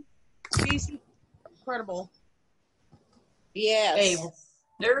 Ready? Stacey, incredible. Yes. Hey,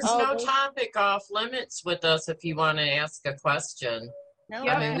 there's Oh, no they- topic off limits with us if you want to ask a question. No,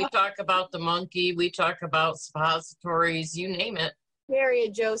 Yeah. I mean, we talk about the monkey, we talk about suppositories, you name it.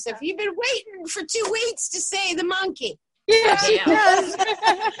 Period, Joseph. You've been waiting for 2 weeks to say the monkey. Yeah. I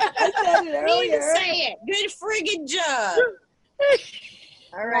said it Need to earlier. say it. Good friggin' job.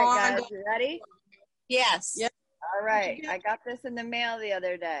 All right, guys, you ready? Yes. Yep. All right, I got this in the mail the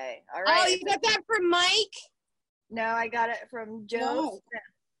other day. All Oh, right. you got that from Mike? No, I got it from Joe. No. Smith.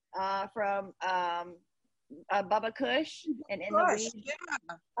 from Bubba Kush and In the Gosh, Weed.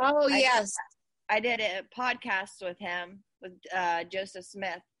 yeah. Oh, yes. I did a podcast with him, with Joseph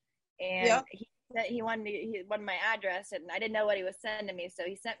Smith, and Yep. he said he wanted my address, and I didn't know what he was sending me, so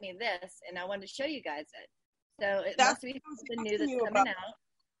he sent me this, and I wanted to show you guys it. So it must be something new that's coming out.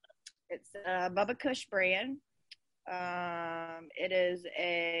 It's Bubba Kush brand. It is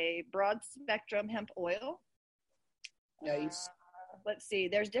a broad spectrum hemp oil. Nice. Let's see.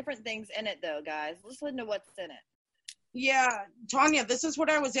 There's different things in it, though, guys. Listen to what's in it. Yeah, Tonya, this is what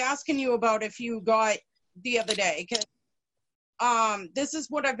I was asking you about if you got the other day. 'Cause, this is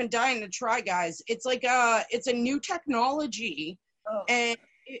what I've been dying to try, guys. It's like it's a new technology, and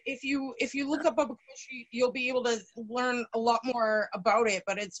if you look up Bubba Kush, you'll be able to learn a lot more about it.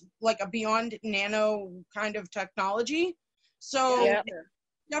 But it's like a beyond nano kind of technology. So Yeah.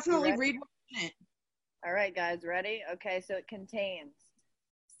 definitely read what's in it. All right, guys, ready? Okay, so it contains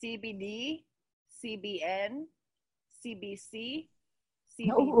CBD, CBN, CBC,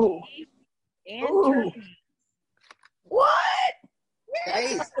 CBG, and terpenes. What?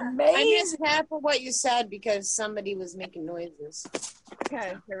 Nice. That's I amazing. missed half of what you said because somebody was making noises.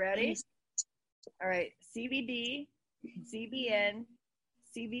 Okay, you ready? All right, CBD, CBN,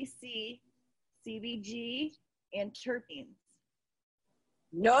 CBC, CBG, and terpenes.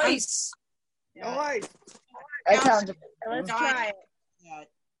 Nice. Yeah. Nice. That sounds Let's Yeah. try it. Yeah.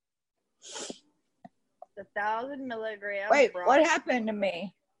 It's 1,000 milligrams. Wait, broad. what happened to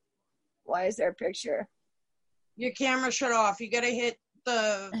me? Why is there a picture? Your camera shut off. You gotta hit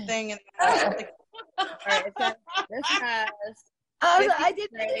the thing and All right, this has I didn't sprays.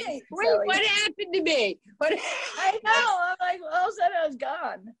 think anything. Wait, Zoe. what happened to me? What? I know. I'm like, well, all of a sudden I was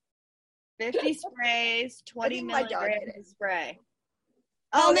gone. 50 sprays, 20 think my dog milligrams did it. of spray.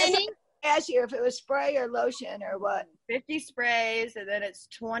 How that's many? what I asked you if it was spray or lotion or what. 50 sprays, and then it's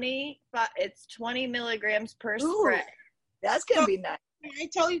 20 milligrams per Ooh. spray. That's gonna be nice. Can I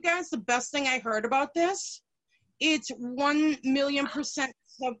tell you guys the best thing I heard about this? It's 1,000,000%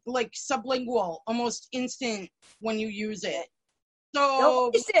 sublingual, almost instant when you use it. So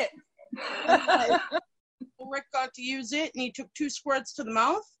Don't waste it. Rick got to use it, and he took 2 squirts to the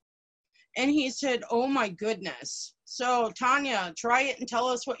mouth, and he said, "Oh my goodness!" So Tonya, try it and tell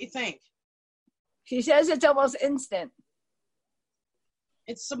us what you think. She says it's almost instant.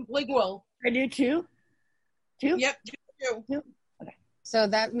 It's sublingual. I do two. Two? Yep. You. So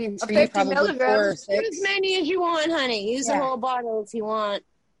that means A for you 50 probably 4 or milligrams. Use 6. as many as you want, honey. Use the Yeah. whole bottle if you want.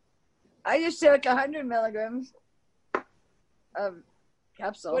 I just took 100 milligrams of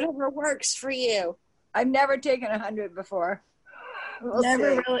capsule. Whatever works for you. I've never taken 100 before. We'll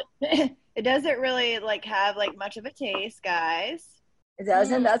Never see. really. It doesn't really have much of a taste, guys. It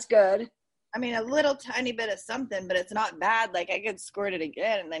doesn't. That's good. I mean, a little tiny bit of something, but it's not bad. Like I could squirt it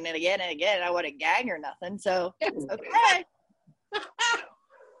again and then again and again. And I wouldn't gag or nothing. So it's okay.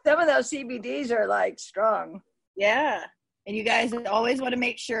 Some of those CBDs are like strong. Yeah. And you guys always want to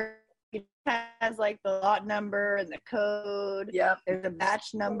make sure it has like the lot number and the code. Yep. There's a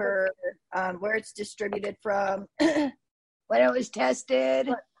batch number, where it's distributed from. When it was tested.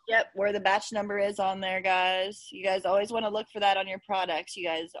 Yep, where the batch number is on there, guys. You guys always want to look for that on your products. You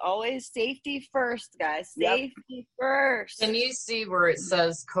guys always safety first, guys. Yep. Safety first. Can you see where it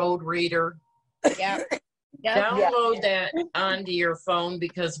says code reader? Yeah. Download that onto your phone,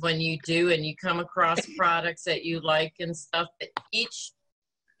 because when you do and you come across products that you like and stuff, each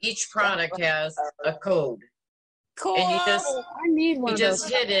product has a code. Cool. And you I need one You of just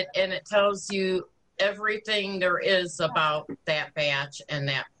those. hit it and it tells you everything there is about that batch and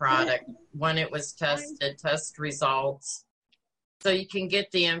that product, when it was tested, test results, so you can get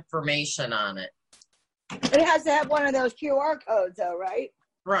the information on it. But it has to have one of those QR codes, though, right?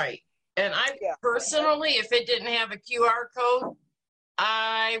 Right. And I personally, if it didn't have a QR code,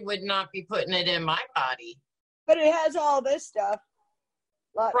 I would not be putting it in my body. But it has all this stuff.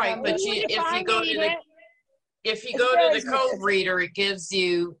 Right, but if you go to the code reader, it gives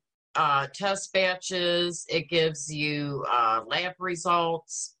you test batches, it gives you lab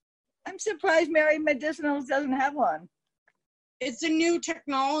results. I'm surprised Mary Medicinals doesn't have one. It's a new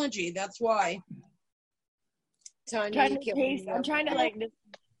technology. That's why. Tanya, Trying you to can't taste. remember. I'm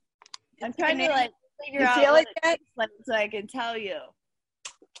trying to figure You out feel what it yet? tastes like so I can tell you.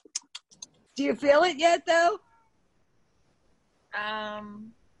 Do you feel it yet, though?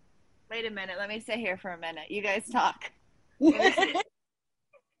 Wait a minute. Let me sit here for a minute. You guys talk.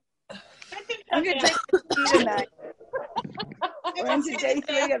 I'm going to take the tea tonight. We're into day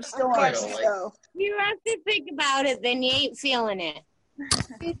 3 of storms, so. You have to think about it, then you ain't feeling it.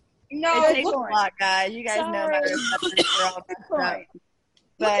 No, It takes a lot, guys. You guys know my Sorry. receptors are all messed up.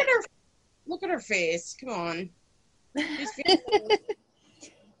 But Look at her face. Come on. what's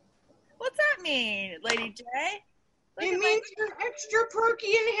that mean, Lady J? It means you're extra perky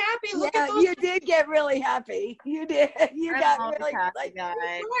and happy. Look Yeah, at those. you did get really happy. You did. You I'm got really multitasking, like. guys.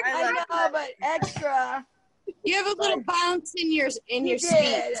 I know, but extra. You have a little bounce in your You speech.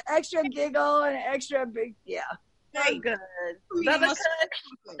 did extra giggle and extra big. Yeah. So good. You Bubba must-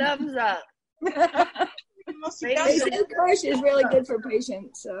 Cook, thumbs up. you must have They done They said say Kush is really good for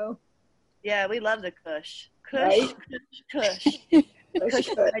patients. So. Yeah, we love the Kush. Kush, Right? Kush. Kush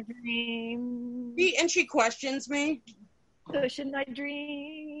in my dream. And she questions me. Kush in my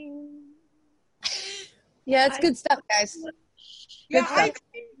dream. Yeah, it's good stuff, guys. Yeah, stuff.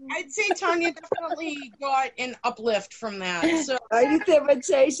 I'd say Tonya definitely got an uplift from that. So I would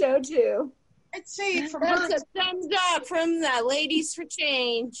say so too. I'd say from her. That's a thumbs up from the Ladies for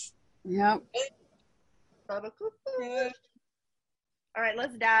Change. Yep. Bubba Cook. All right,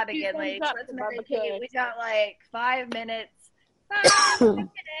 let's dab again, ladies. Thumbs up Let's to Bubba meditate. Cook. We got like 5 minutes. 5 minutes.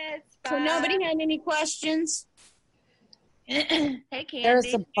 So nobody had any questions? Hey, Candy.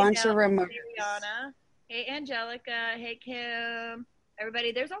 There's a bunch of remarks. Hey, Rihanna. Hey, Angelica. Hey, Kim.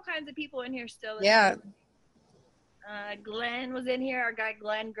 Everybody, there's all kinds of people in here still. Yeah. Glenn was in here. Our guy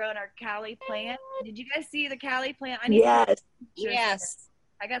Glenn growing our Cali plant. Did you guys see the Cali plant? Yes. pictures. Yes.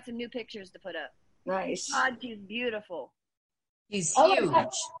 I got some new pictures to put up. Nice. God, she's beautiful. He's Oh,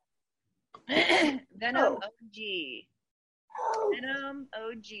 huge. Venom OG. Venom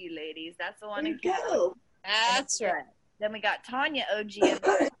OG, ladies. That's the one in Cali. Go. That's right. Then we got Tonya OG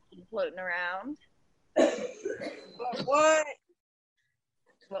floating around. What?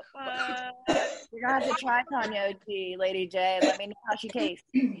 What? You're gonna have to try Tonya OG, Lady J. Let me know how she tastes.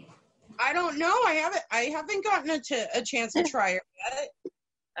 I don't know. I haven't gotten a chance to try her yet.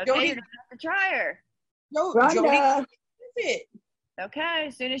 Okay, Jody- you're gonna have to try her. No, Rhonda. Jody, it. Okay,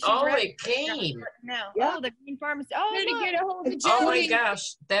 as soon as she's Oh, ready. it came. No. Yeah. Oh, the green pharmacy. Oh, Try to look. get a hold of Jody. Oh my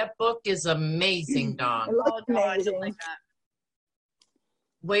gosh, that book is amazing, It Dawn. looks Oh, no, I don't amazing. like that.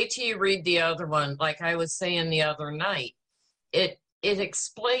 Wait till you read the other one. Like I was saying the other night, it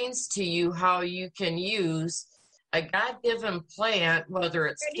explains to you how you can use a God-given plant, whether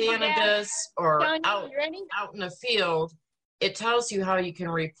it's Ready, Dad? cannabis or Tonya, out you ready? in the field. It tells you how you can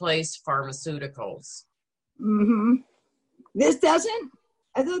replace pharmaceuticals. Mm-hmm. This doesn't?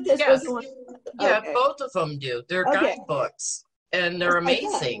 I thought this Yes. was the one. Yeah, Okay. both of them do. They're Okay. guidebooks, and they're Just like that.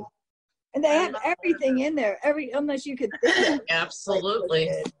 amazing. And they I have love everything in there. Unless you could think of it.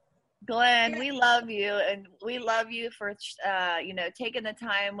 Absolutely. Glenn, we love you, and we love you for taking the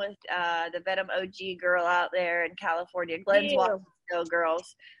time with the Venom OG girl out there in California. Glenn's Yeah. walking still,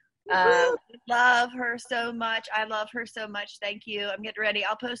 girls. We love her so much. I love her so much. Thank you. I'm getting ready.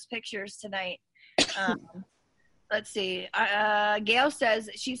 I'll post pictures tonight. Let's see. Gail says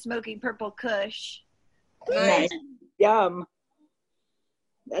she's smoking purple Kush. Nice. Yum.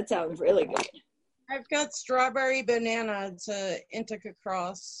 That sounds really good. I've got strawberry banana to Indica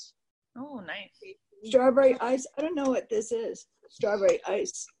Cross. Oh, nice. Strawberry ice. I don't know what this is. Strawberry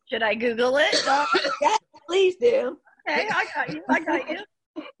ice. Should I Google it? Yeah, please do. Okay, I got you.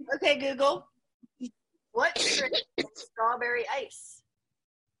 Okay, Google. What is strawberry ice?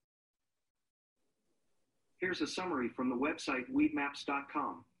 Here's a summary from the website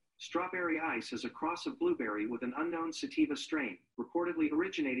weedmaps.com. Strawberry ice is a cross of blueberry with an unknown sativa strain, reportedly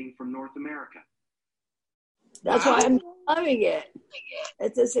originating from North America. That's why I'm loving it.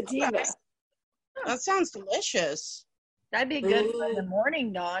 It's a sativa. That sounds delicious. That'd be good for the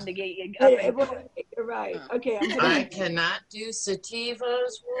morning, Dawn, to get you up. You're right. Okay, I'm I gonna, cannot do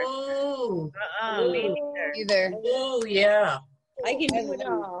sativas. Whoa. Me neither. Either. Oh, yeah. I can do it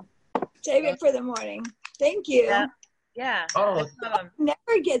all. save it for the morning. Thank you. Yeah. Yeah. Oh,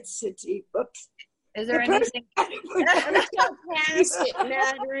 Never get sativa. Oops. Is there The anything? I'm so past it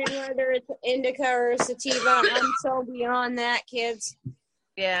mattering whether it's indica or sativa. I'm so beyond that, kids.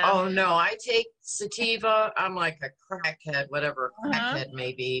 Yeah. oh no, I take sativa. I'm like a crackhead, whatever a Uh-huh. crackhead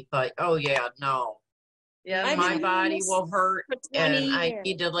may be. But oh yeah, no. Yeah. I've My been body doing this will hurt for 20 and I years.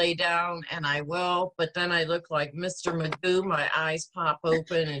 need to lay down and I will, but then I look like Mr. Magoo. My eyes pop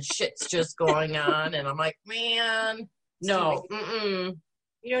open and shit's just going on. And I'm like, man, no. Mm-mm.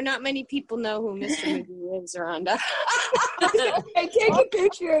 You know, not many people know who Mr. Magoo is, Rhonda. Hey, take a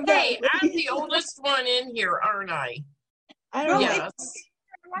picture of that. Hey, I'm the oldest one in here, aren't I? I don't know. Yes.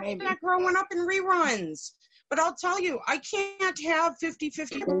 I'm not growing up in reruns. But I'll tell you, I can't have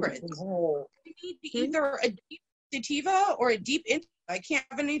 50-50 hybrids. I need either a deep sativa or a deep indica. I can't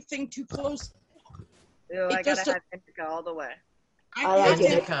have anything too close. Ew, I It just- gotta have indica all the way. I like can't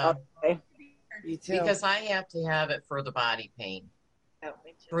it. Indica. Me too. Because I have to have it for the body pain. Oh,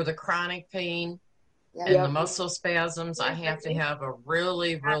 me too. For the chronic pain Yeah. and the muscle spasms, I have to have a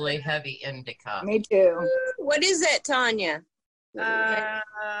really, really heavy indica. Me too. What is that, Tonya?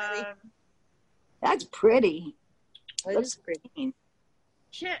 That's pretty. It is pretty.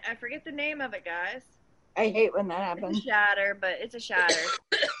 Shit, I forget the name of it, guys. I hate when that It's happens. a shatter, but it's a shatter.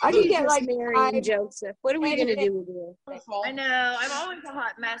 I can get like Mary and 5 Joseph. What are we gonna do with you? I know. I'm always a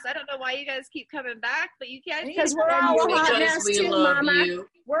hot mess. I don't know why you guys keep coming back, but you guys Because we're all a hot Because mess we too, love Mama. you.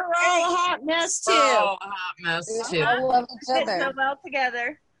 We're all a hot mess too. We're all a hot mess too. I love each fit so other. well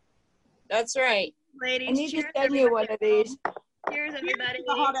together. That's right. Ladies, I need to cheers, send you one of these. Cheers, everybody.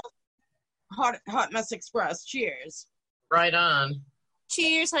 The hot mess express. Cheers. Right on.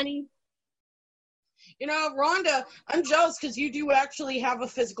 Cheers, honey. You know, Rhonda, I'm jealous because you do actually have a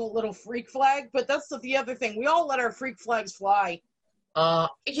physical little freak flag, but that's the other thing. We all let our freak flags fly.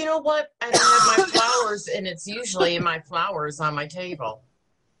 You know what? I don't have my flowers, and it's usually in my flowers on my table.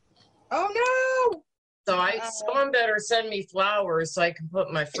 Oh no! So someone better send me flowers so I can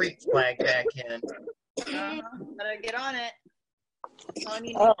put my freak flag back in. Better get on it. On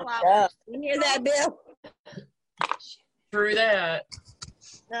you Oh, flowers. yeah. You hear that, Bill? Through that,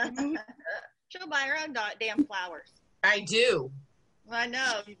 She'll buy her own damn flowers. I do. I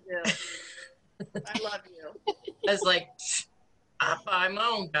know you do. I love you. It's like, I buy my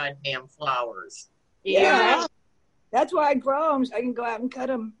own goddamn flowers. Yeah. That's why I grow them, so I can go out and cut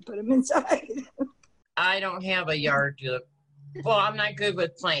them, put them inside. I don't have a yard to. Well, I'm not good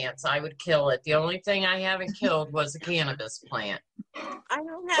with plants. I would kill it. The only thing I haven't killed was a cannabis plant. I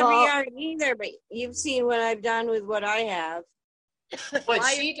don't have a yard either, but you've seen what I've done with what I have. What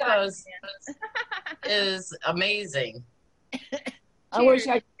she does is amazing. I wish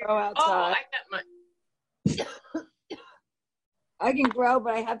I could go Oh, outside. I got my. I can grow,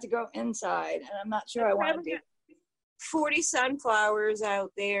 but I have to go inside, and I'm not sure I want to do. 40 sunflowers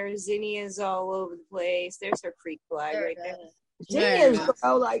out there, zinnias all over the place. There's her freak flag right there. Zinnias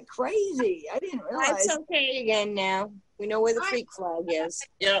grow like crazy. I didn't realize. That's okay again now. We know where the freak flag is.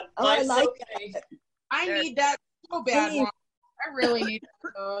 Yep. Oh, I life's like okay. that. I need that so bad. Ron. I really need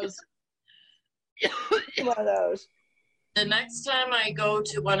those. One of those. The next time I go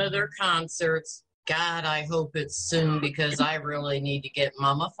to one of their concerts, God, I hope it's soon because I really need to get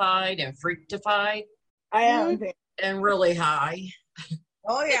mummified and freaktified I don't think. and really high.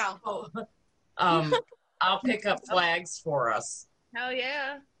 Oh yeah. I'll pick up flags for us. Hell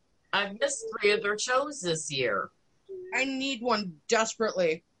yeah. I've missed 3 of their shows this year. I need one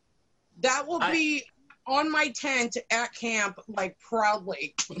desperately. That will be on my tent at camp, like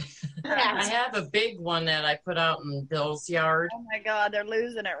proudly. I have a big one that I put out in Bill's yard. Oh my God, they're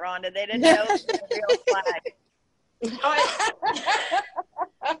losing it, Rhonda. They didn't know it was a real flag.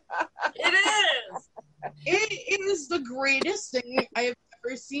 It is. It is the greatest thing I have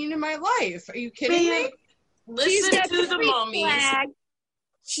ever seen in my life. Are you kidding me? Listen to the mummies. Flag.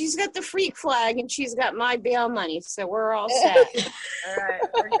 She's got the freak flag and she's got my bail money, so we're all set. All right,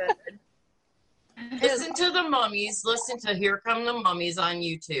 we're good. Listen to the mummies. Listen to Here Come the Mummies on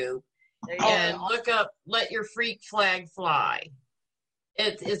YouTube. There you And go. look up Let Your Freak Flag Fly.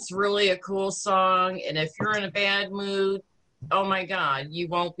 It's really a cool song. And if you're in a bad mood, oh my God, you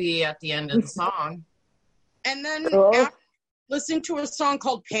won't be at the end of the song. And then Cool. listen to a song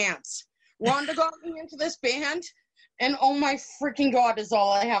called Pants. Rhonda got me into this band, and oh my freaking God is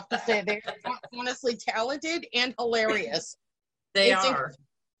all I have to say. They're honestly talented and hilarious. They It's are.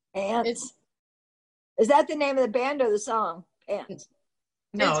 Ants. Is that the name of the band or the song? Ants.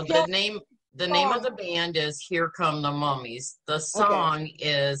 No, It's the got- name of the band is Here Come the Mummies. The song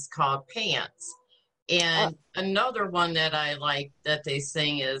is called Pants. And another one that I like that they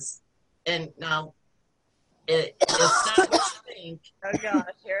sing is, and now it's not what you think. Oh gosh,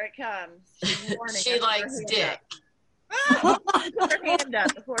 here it comes. She's warning us. She likes dick. She put her hand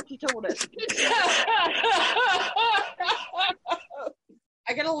up before she told us.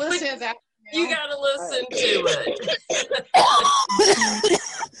 I gotta listen to that. You gotta listen to it.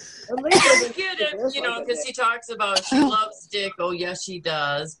 At least I it get is it, like because he talks about she loves dick. Oh yes, she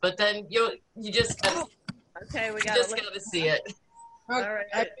does. But then you just gotta, Okay, we you got just gotta see it. All right.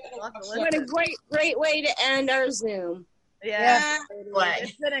 We'll have to What a listen. great way to end our Zoom. Yeah. Play.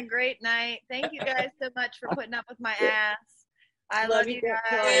 It's been a great night. Thank you guys so much for putting up with my ass. I love you We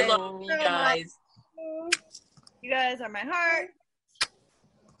guys. love you guys. You guys are my heart.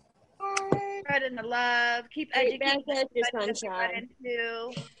 Spreading the love. Keep Right educating back at you, everybody that you run sunshine.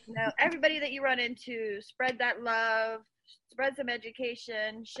 into. Everybody that you run into, spread that love. Spread some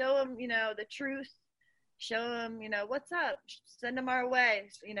education. Show them, the truth. show them, what's up. Send them our way.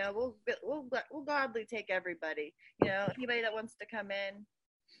 We'll gladly take everybody. Anybody that wants to come in.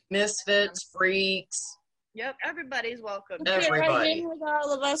 Misfits, freaks. Yep, everybody's welcome. Get right Everybody. in with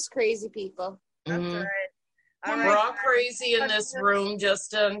all of us crazy people. That's Mhm. right. All We're right. all crazy in this room,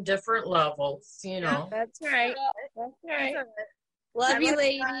 just on different levels, That's right. That's right. That's all right. Love you, love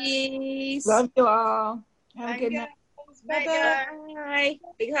you ladies. Love you all. Have a Thank good you. night. Night, Bye-bye. guys. Bye.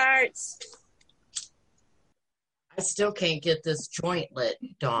 Big hearts. I still can't get this joint lit,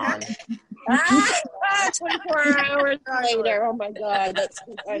 Dawn. 24 hours later. Oh my God, that's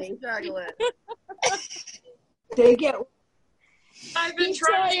so funny. Juggle it. Take it. I've been Keep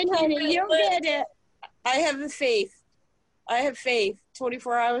trying, trying, honey. You'll get it. I have the faith. I have faith.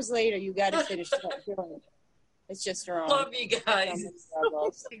 24 hours later, you got to finish that joint. It's just wrong. Love you guys.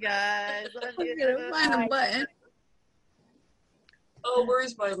 You guys. Love you. I'm gonna find a button. Oh,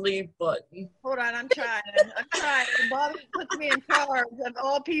 where's my leave button? Hold on, I'm trying. Bobby puts me in charge of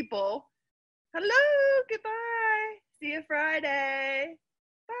all people. Hello, goodbye. See you Friday.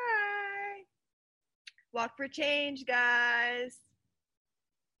 Bye. Walk for change, guys.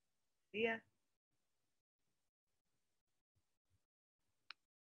 See ya.